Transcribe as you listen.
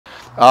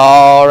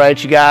All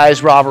right, you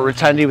guys, Robert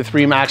Rotundi with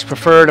Remax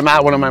Preferred. I'm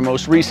at one of my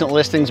most recent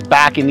listings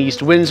back in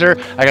East Windsor.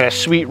 I got a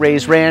sweet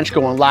raised ranch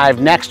going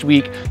live next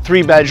week.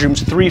 3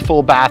 bedrooms, 3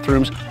 full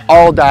bathrooms,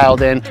 all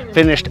dialed in,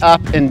 finished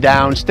up and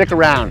down. Stick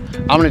around.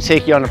 I'm gonna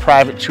take you on a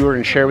private tour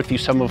and share with you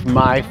some of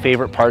my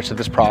favorite parts of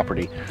this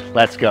property.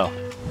 Let's go.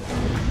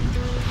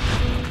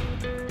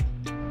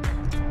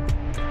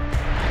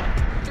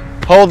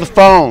 Hold the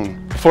phone.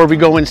 Before we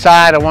go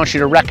inside, I want you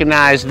to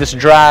recognize this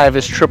drive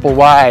is triple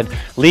wide,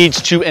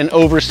 leads to an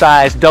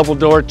oversized double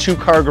door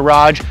 2-car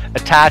garage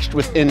attached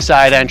with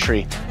inside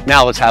entry.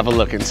 Now let's have a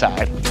look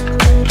inside.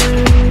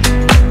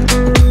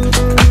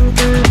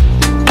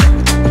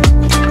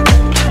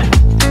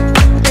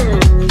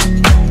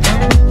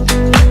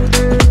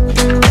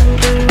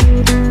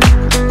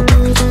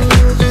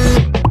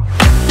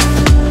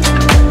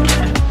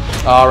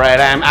 All right,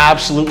 I am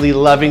absolutely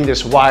loving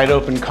this wide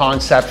open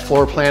concept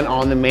floor plan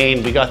on the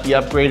main. We got the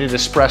upgraded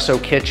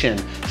espresso kitchen,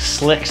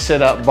 slick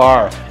sit-up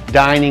bar,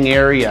 dining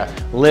area,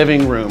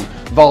 living room,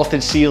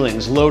 vaulted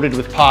ceilings, loaded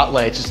with pot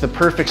lights. It's the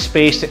perfect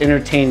space to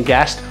entertain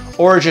guests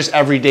or just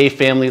everyday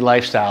family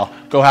lifestyle.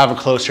 Go have a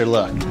closer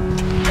look.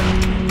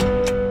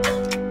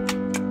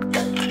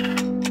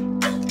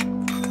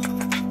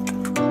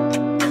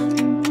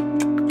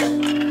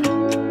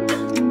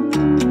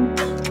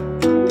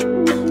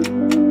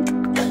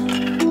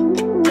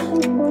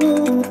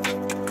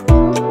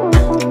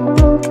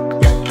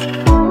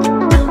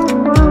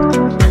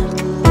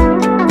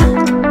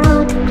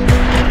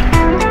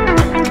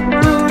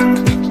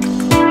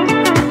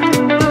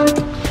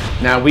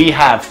 Now we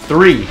have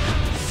 3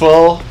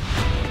 full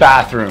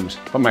bathrooms,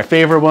 but my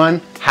favorite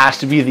one has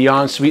to be the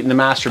ensuite in the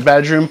master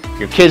bedroom.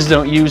 Your kids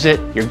don't use it,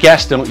 your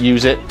guests don't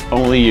use it,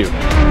 only you.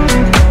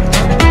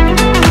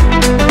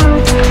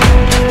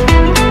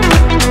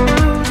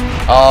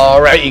 All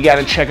right, you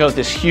gotta check out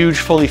this huge,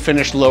 fully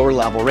finished lower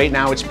level. Right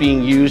now it's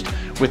being used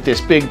with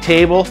this big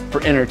table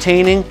for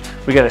entertaining.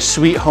 We got a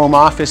sweet home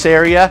office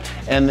area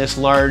and this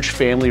large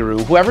family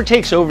room. Whoever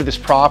takes over this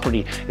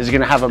property is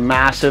gonna have a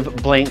massive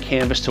blank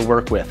canvas to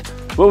work with.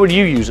 What would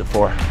you use it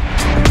for?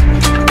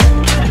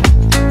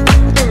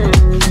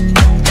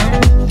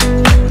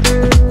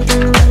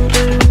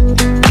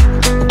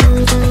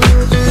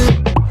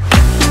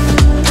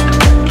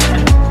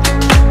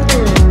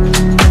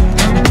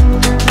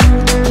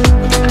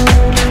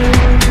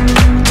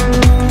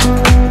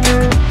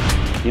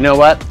 You know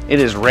what? It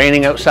is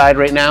raining outside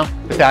right now,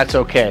 but that's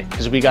okay,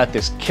 because we got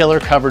this killer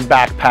covered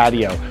back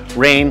patio.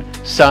 Rain,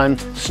 sun,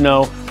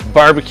 snow,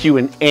 barbecue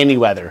in any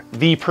weather.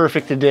 The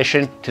perfect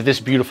addition to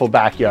this beautiful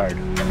backyard.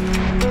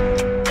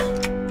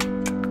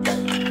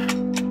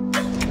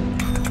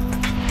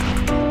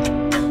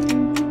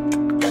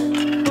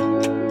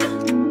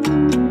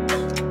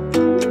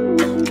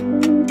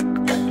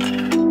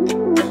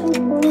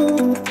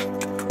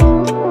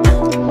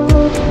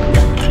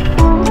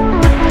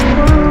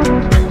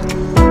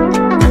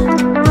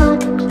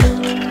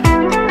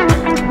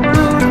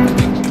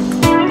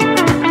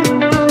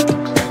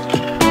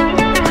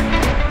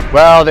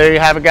 Well, there you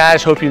have it,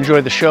 guys. Hope you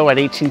enjoyed the show at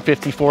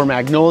 1854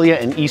 Magnolia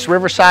in East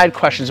Riverside.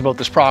 Questions about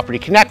this property,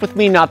 connect with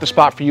me. Not the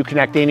spot for you,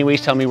 connect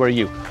anyways. Tell me where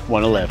you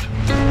want to live.